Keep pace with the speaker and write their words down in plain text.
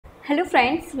Hello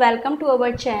friends, welcome to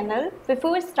our channel.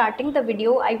 Before starting the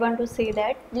video, I want to say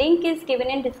that link is given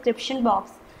in description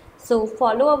box. So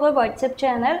follow our WhatsApp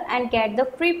channel and get the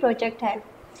free project help.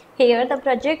 Here the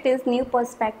project is New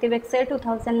Perspective Excel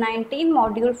 2019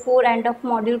 Module 4 End of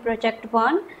Module Project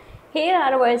 1. Here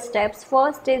are our steps.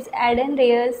 First is Aiden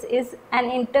Reyes is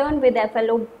an intern with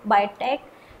FLO Biotech.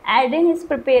 Aiden is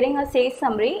preparing a sales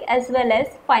summary as well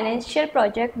as financial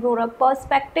project for a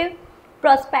prospective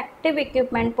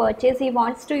equipment purchase. He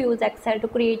wants to use Excel to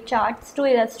create charts to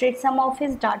illustrate some of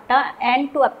his data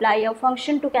and to apply a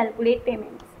function to calculate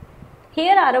payments.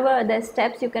 Here are our other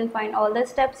steps. You can find all the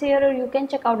steps here or you can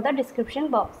check out the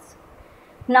description box.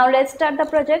 Now let's start the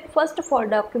project. First of all,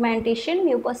 documentation,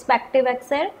 New Perspective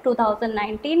Excel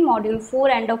 2019 Module 4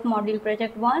 End of Module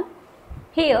Project 1.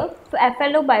 Here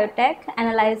FLO Biotech,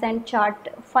 analyze and chart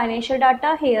financial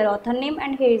data. Here author name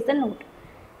and here is the note.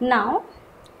 Now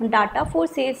data for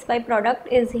sales by product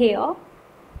is here.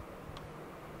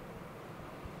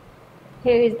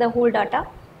 Here is the whole data.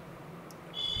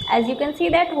 As you can see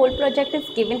that whole project is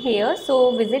given here.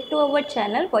 So visit to our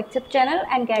channel, WhatsApp channel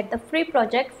and get the free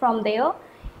project from there.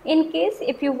 In case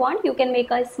if you want, you can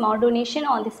make a small donation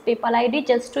on this PayPal ID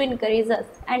just to encourage us,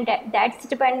 and that's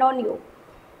depend on you.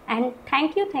 And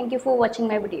thank you for watching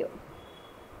my video.